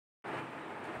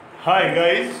Hi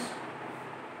guys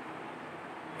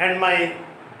and my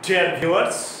dear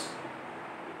viewers.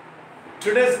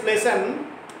 Today's lesson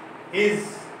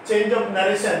is change of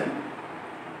narration,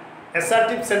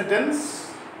 assertive sentence,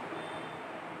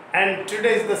 and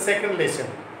today is the second lesson.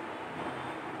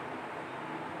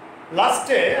 Last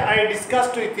day I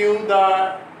discussed with you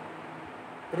the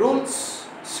rules,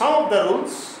 some of the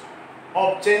rules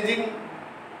of changing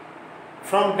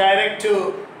from direct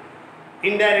to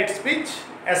indirect speech,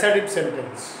 assertive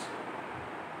sentence.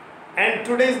 And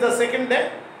today is the second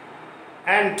day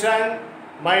and trying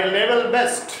my level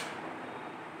best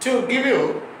to give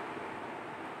you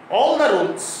all the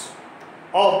rules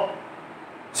of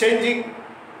changing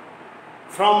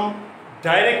from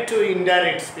direct to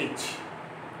indirect speech.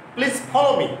 Please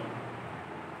follow me.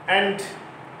 And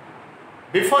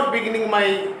before beginning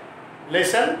my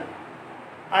lesson,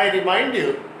 I remind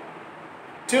you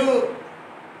to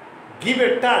give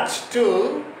a touch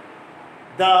to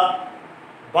the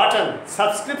button,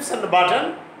 subscription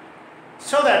button,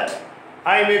 so that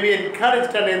I may be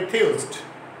encouraged and enthused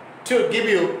to give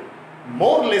you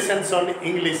more lessons on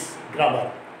English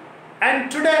grammar.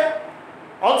 And today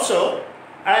also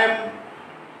I am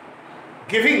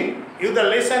giving you the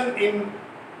lesson in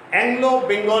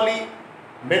Anglo-Bengali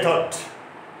method.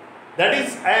 That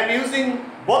is, I am using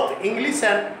both English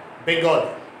and Bengali.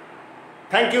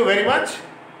 Thank you very much.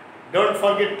 Don't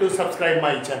forget to subscribe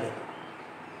my channel.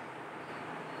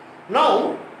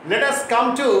 Now let us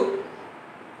come to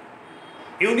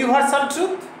universal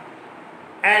truth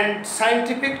and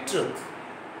scientific truth.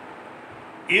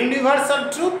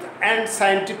 Universal truth and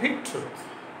scientific truth.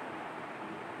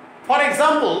 For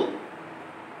example,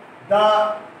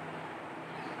 the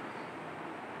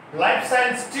life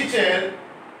science teacher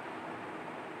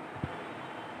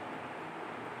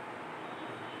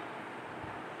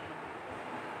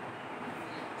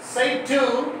said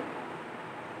to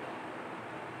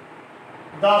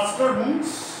the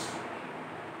students,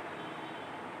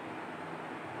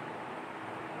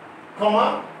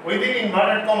 comma, within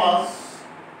inverted commas,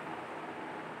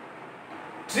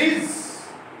 trees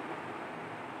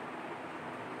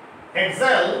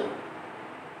exhale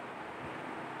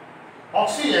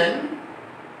oxygen,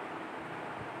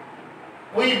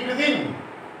 we breathe in,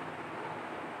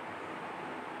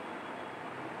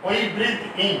 we breathe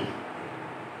in.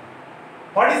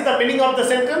 What is the meaning of the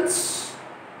sentence?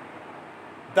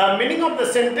 The meaning of the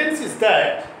sentence is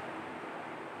that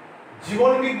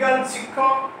জীবন বিজ্ঞান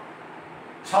শিক্ষক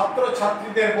ছাত্র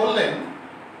ছাত্রীদের বললেন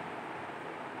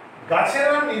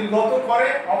গাছেরা নির্গত করে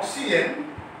oxygen,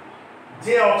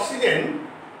 যে oxygen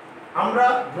আমরা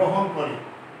গ্রহণ করি,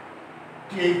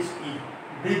 THE,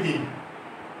 breathing.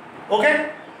 Okay?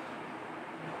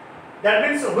 That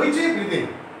means which we breathe in.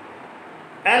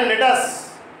 And let us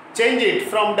change it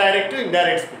from direct to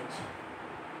indirect speech.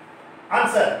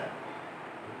 Answer.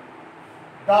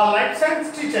 The life science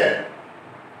teacher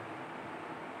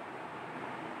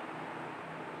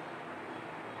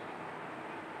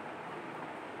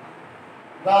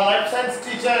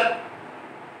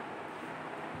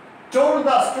told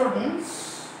the students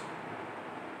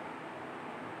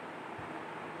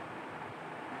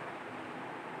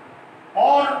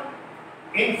or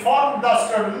informed the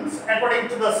students according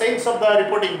to the sense of the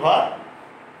reporting verb,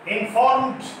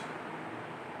 informed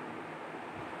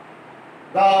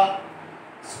the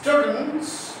students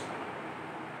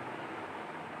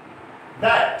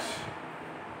that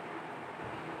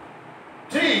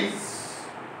trees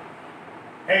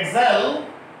exhale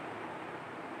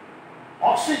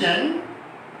oxygen,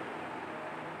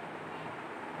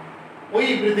 we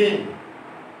breathe in.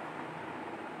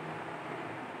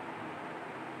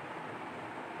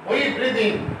 We breathe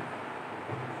in.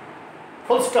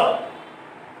 Full stop.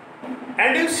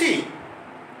 And you see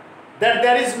that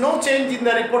there is no change in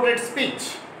the reported speech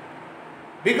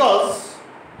because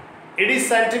it is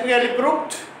scientifically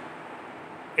proved,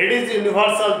 it is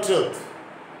universal truth.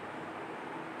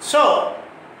 So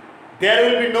there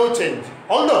will be no change,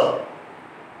 although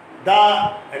the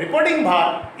reporting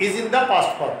verb is in the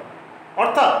past form.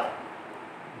 অর্থাৎ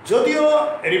যদিও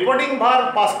reporting verb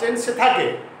past টেন্সে থাকে,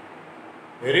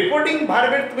 reporting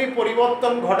ভার্বের তুমি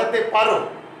পরিবর্তন ঘটাতে পারো।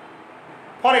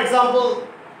 For example,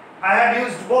 I had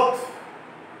used both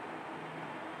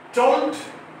told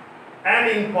and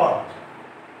informed.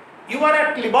 You are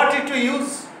at liberty to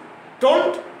use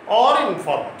told or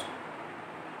informed,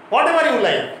 whatever you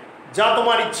like, যা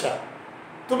তোমার ইচ্ছা।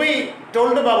 তুমি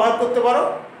told ব্যবহার করতে পারো,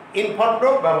 informed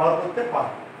ব্যবহার করতে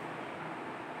পারো।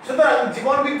 সুতরাং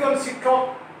জীবন বিজ্ঞান শিক্ষক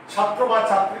ছাত্র বা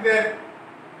ছাত্রীদের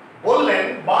বললেন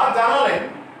বা জানালেন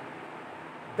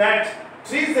that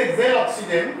trees exhale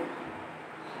oxygen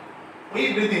we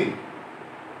breathe in.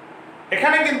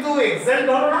 এখানে কিন্তু exhaled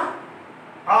হলো না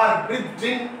আর breathed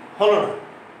in হলো না,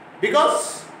 because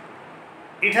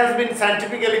it has been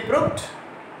scientifically proved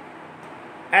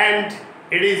and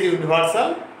it is universal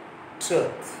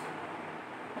truth.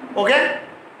 Okay?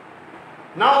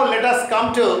 Now let us come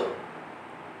to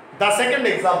the second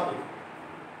example.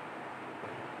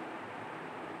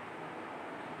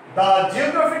 The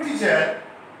geography teacher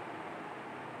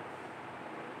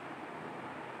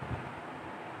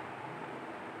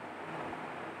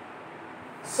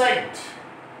said,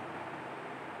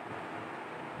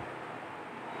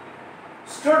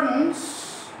 students,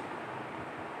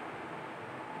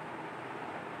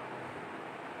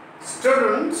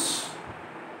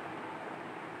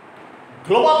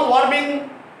 global warming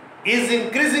is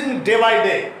increasing day by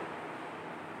day.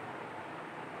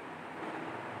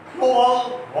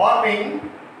 Global warming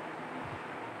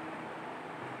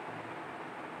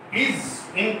is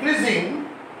increasing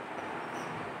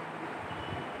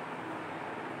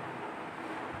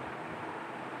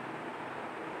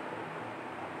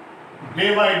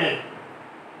day by day.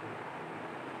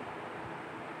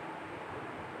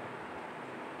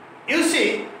 You see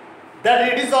that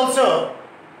it is also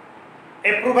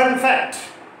a proven fact.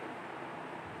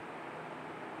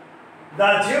 The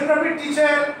geography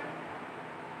teacher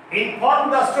informed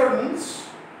the students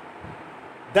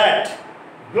that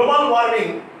global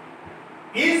warming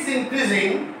is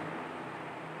increasing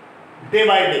day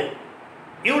by day.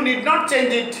 You need not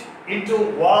change it into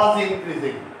was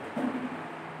increasing.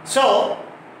 So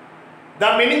the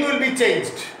meaning will be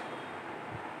changed.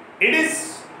 It is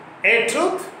a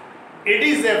truth, it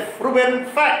is a proven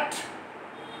fact,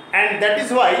 and that is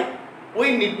why we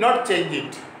need not change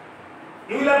it.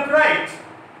 You will have to write,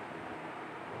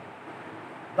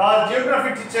 the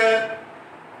geography teacher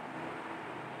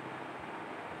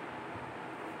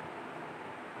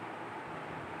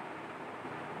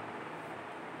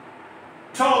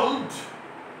told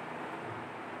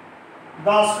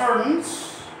the students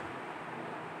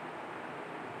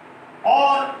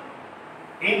or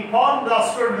informed the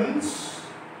students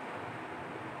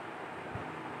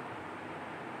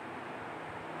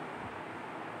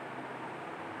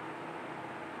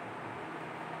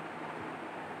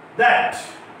that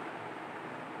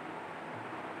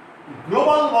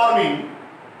global warming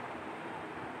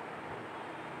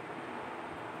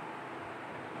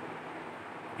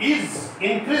is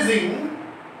increasing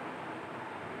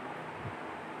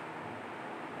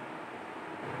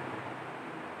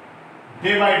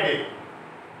day by day,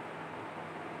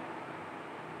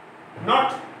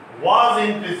 not was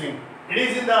increasing. It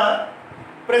is in the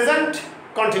present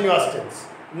continuous tense,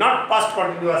 not past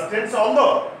continuous tense,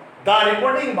 although the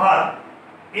reporting verb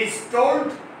is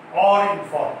told or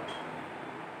informed.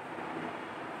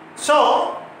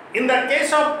 So, in the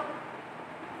case of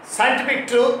scientific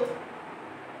truth,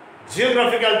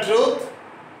 geographical truth,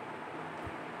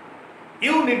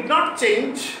 you need not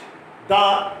change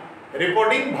the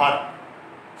reporting verb,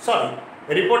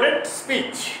 reported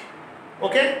speech.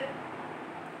 Okay?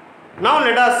 Now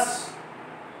let us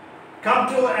come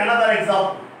to another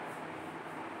example.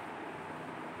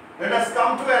 Let us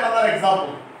come to another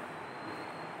example.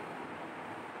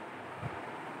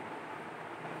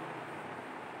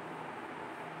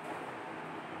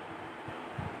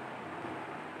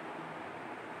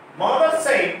 Mother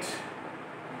said,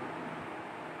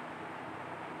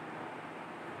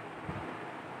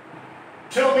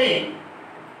 to me,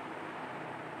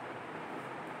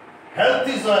 health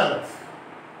is wealth.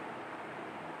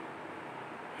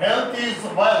 Health is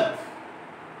wealth.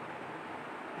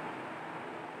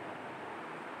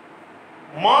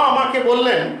 মা আমাকে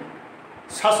বললেন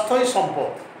স্বাস্থ্যই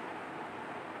সম্পদ।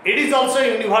 It is also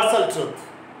universal truth.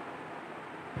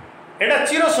 এটা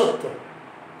চিরসত্য,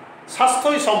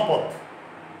 স্বাস্থ্যই সম্পদ।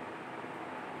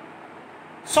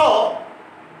 So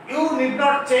you need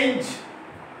not change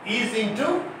is into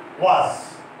was.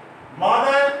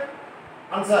 Mother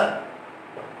answer,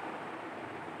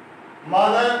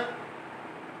 mother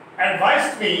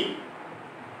advised me,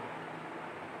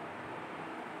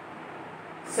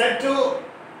 said to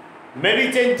maybe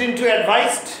change into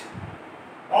advised,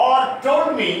 or told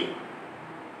me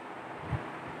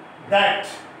that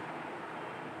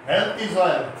health is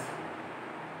wealth.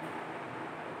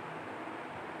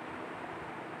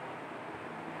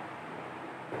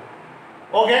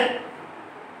 Okay?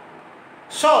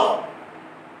 So,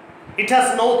 it has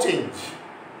no change.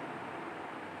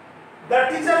 The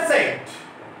teacher said,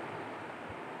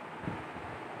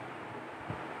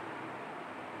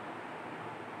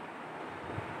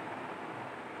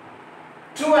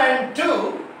 2 and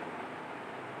 2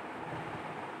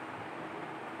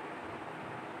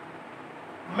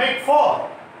 make for.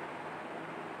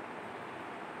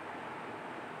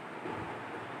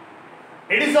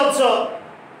 It is also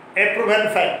a proven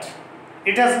fact.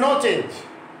 It has no change.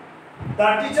 The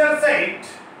teacher said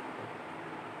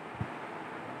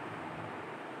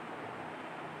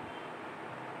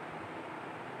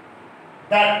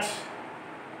that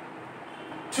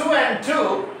 2 and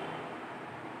 2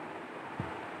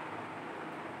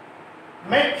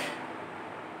 make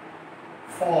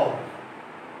 4,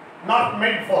 not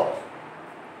made for.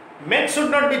 Make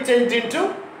should not be changed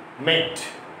into made.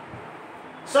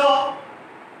 So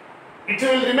it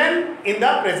will remain in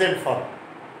the present form.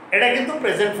 এটা কিন্তু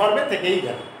present ফর্মে থেকেই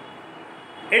গেল,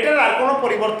 এটার আর কোনো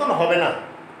পরিবর্তন হবে না।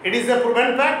 It is a proven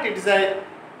fact, it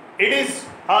is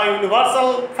a universal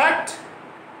fact.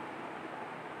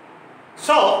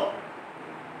 So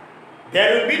there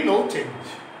will be no change.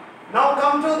 Now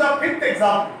come to the fifth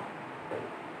example.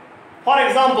 For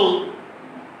example,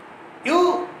 you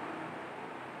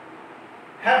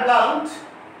have learned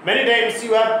many times,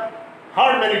 you have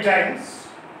heard many times.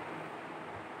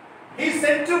 He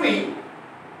said to me,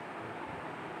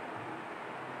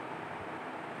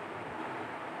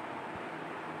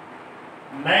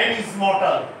 man is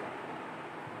mortal.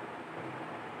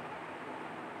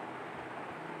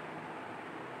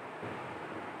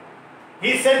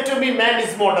 He said to me, man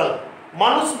is mortal.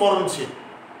 Manus moronshil.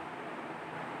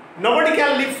 Nobody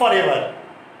can live forever.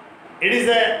 It is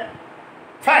a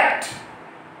fact.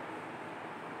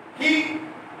 He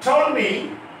told me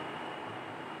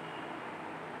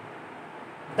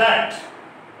that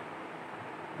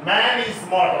man is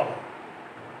mortal,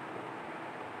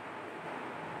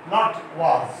 not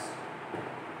was.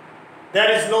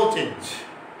 There is no change.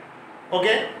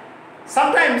 Okay?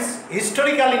 Sometimes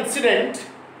historical incident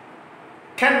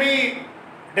can be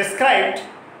described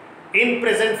in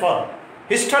present form,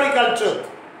 historical truth,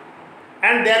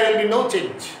 and there will be no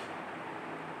change.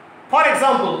 For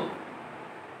example,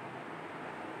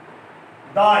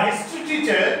 the history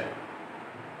teacher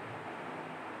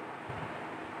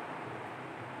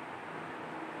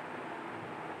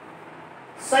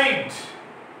said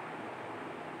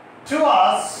to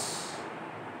us,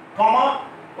 comma,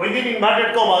 within inverted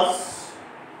commas,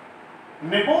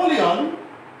 Napoleon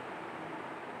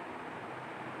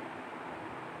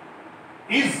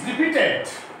is defeated.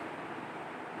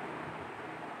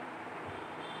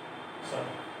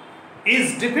 Is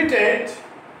defeated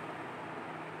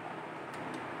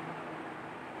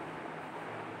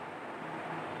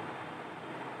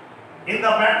in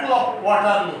the Battle of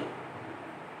Waterloo.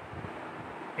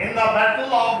 In the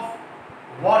Battle of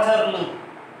Waterloo.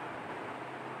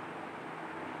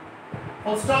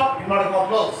 Full stop, inverted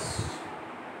commas.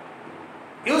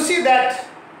 You see that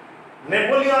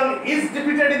Napoleon is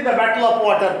defeated in the Battle of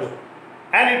Waterloo,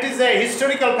 and it is a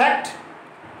historical fact,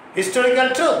 historical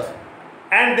truth,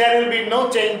 and there will be no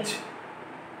change.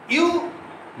 You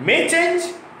may change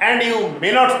and you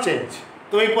may not change.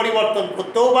 তুমি পরিবর্তন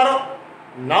করতেও পারো,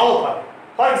 নাও পারো।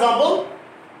 For example,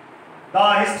 the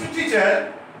history teacher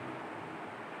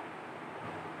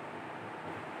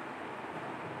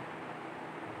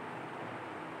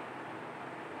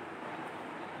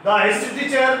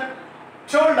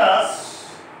told us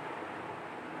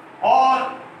or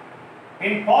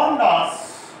informed us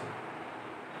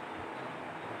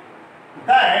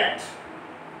that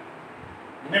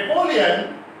Napoleon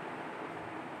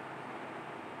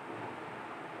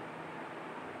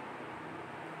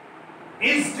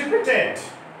is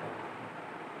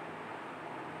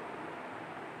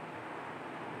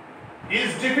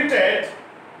defeated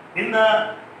in the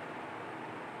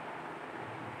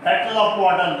Battle of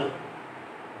Waterloo.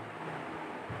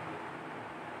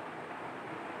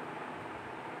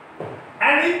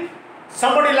 And if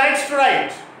somebody likes to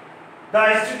write, the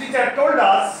history teacher told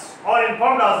us or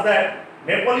informed us that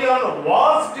Napoleon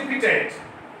was defeated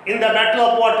in the Battle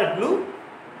of Waterloo,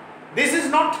 this is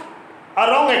not a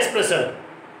wrong expression,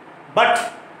 but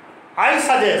I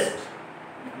suggest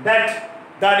that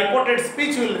the reported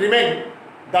speech will remain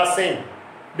the same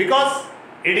because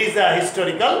it is a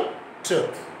historical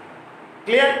truth.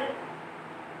 Clear?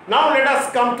 Now let us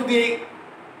come to the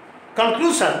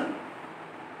conclusion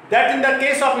that in the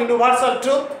case of universal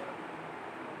truth,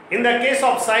 in the case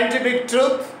of scientific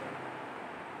truth,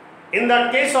 in the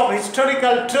case of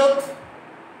historical truth,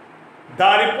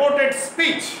 the reported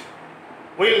speech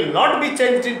will not be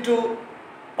changed into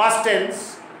past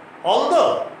tense,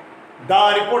 although the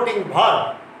reporting verb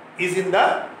is in the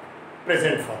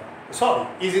present form.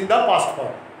 Is in the past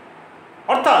form.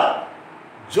 অর্থাৎ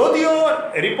যদিও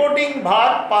reporting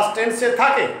verb past টেন্সে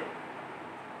থাকে,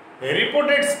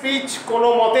 reported speech কোনো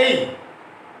মতেই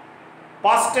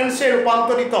past টেন্সে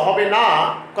রূপান্তরিত হবে না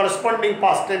করসপন্ডিং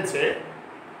পাস্ট টেন্সে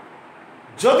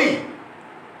যদি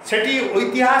সেটি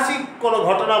ঐতিহাসিক কোনো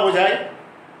ঘটনা বোঝায়,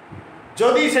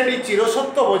 যদি সেটি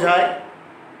চিরসত্য বোঝায়,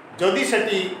 যদি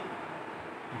সেটি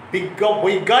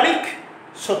বৈজ্ঞানিক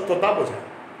সত্যতা বোঝায়।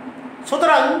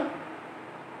 সুতরাং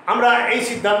আমরা এই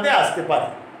সিদ্ধান্তে আসতে পারি।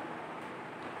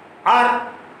 আর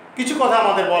কিছু কথা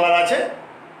আমাদের বলার আছে।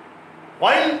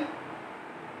 While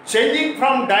changing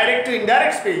from direct to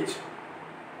indirect speech,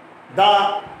 the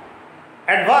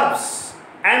adverbs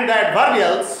and the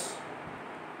adverbials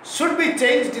should be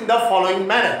changed in the following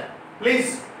manner. Please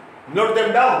note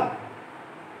them down.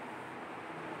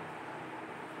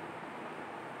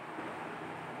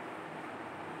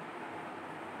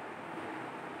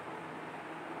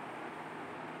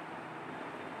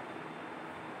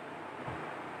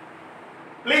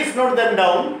 Please note them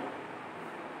down.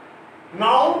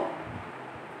 Now,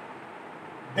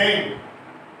 then,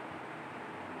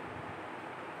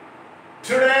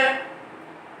 today,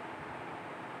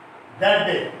 that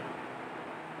day,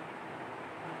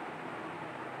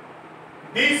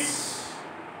 this,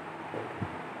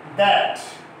 that,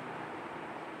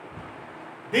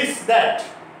 this, that,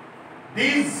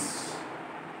 these,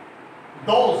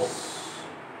 those.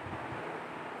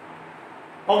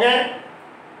 Okay?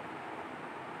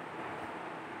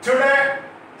 Today,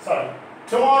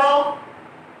 tomorrow,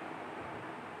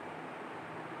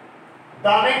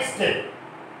 the next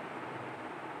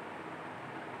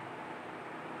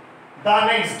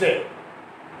day,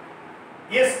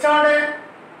 yesterday,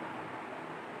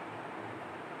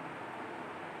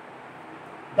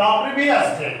 the previous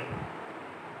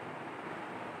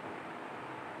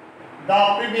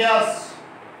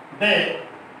day,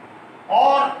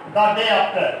 or the day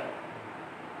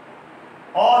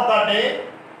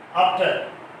after,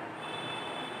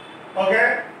 okay,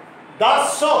 thus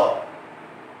so.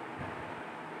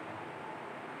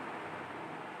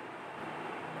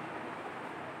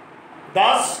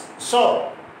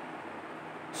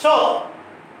 So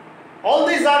all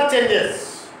these are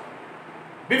changes.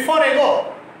 Before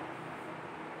ago,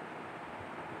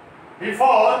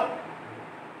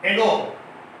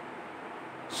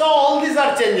 so all these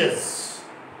are changes.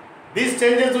 These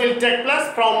changes will take place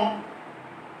from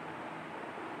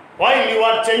while you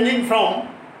are changing from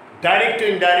direct to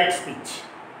indirect speech.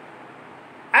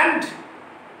 And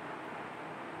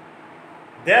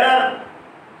there are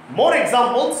more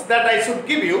examples that I should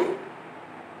give you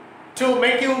to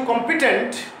make you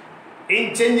competent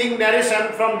in changing narration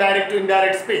from direct to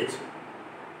indirect speech.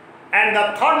 And the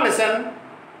third lesson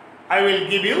I will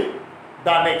give you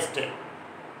the next day.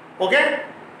 Okay?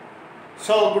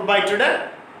 So goodbye today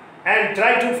and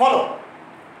try to follow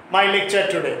my lecture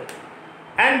today.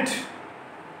 And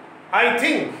I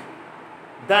think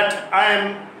that I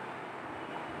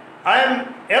am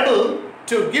able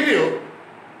to give you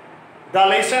the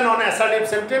lesson on assertive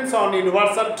sentence, on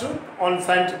universal truth, on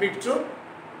scientific truth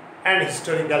and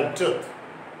historical truth.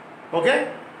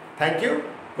 Okay? Thank you.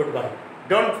 Goodbye.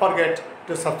 Don't forget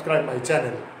to subscribe my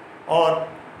channel or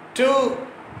to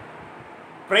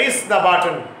press the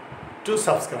button to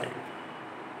subscribe.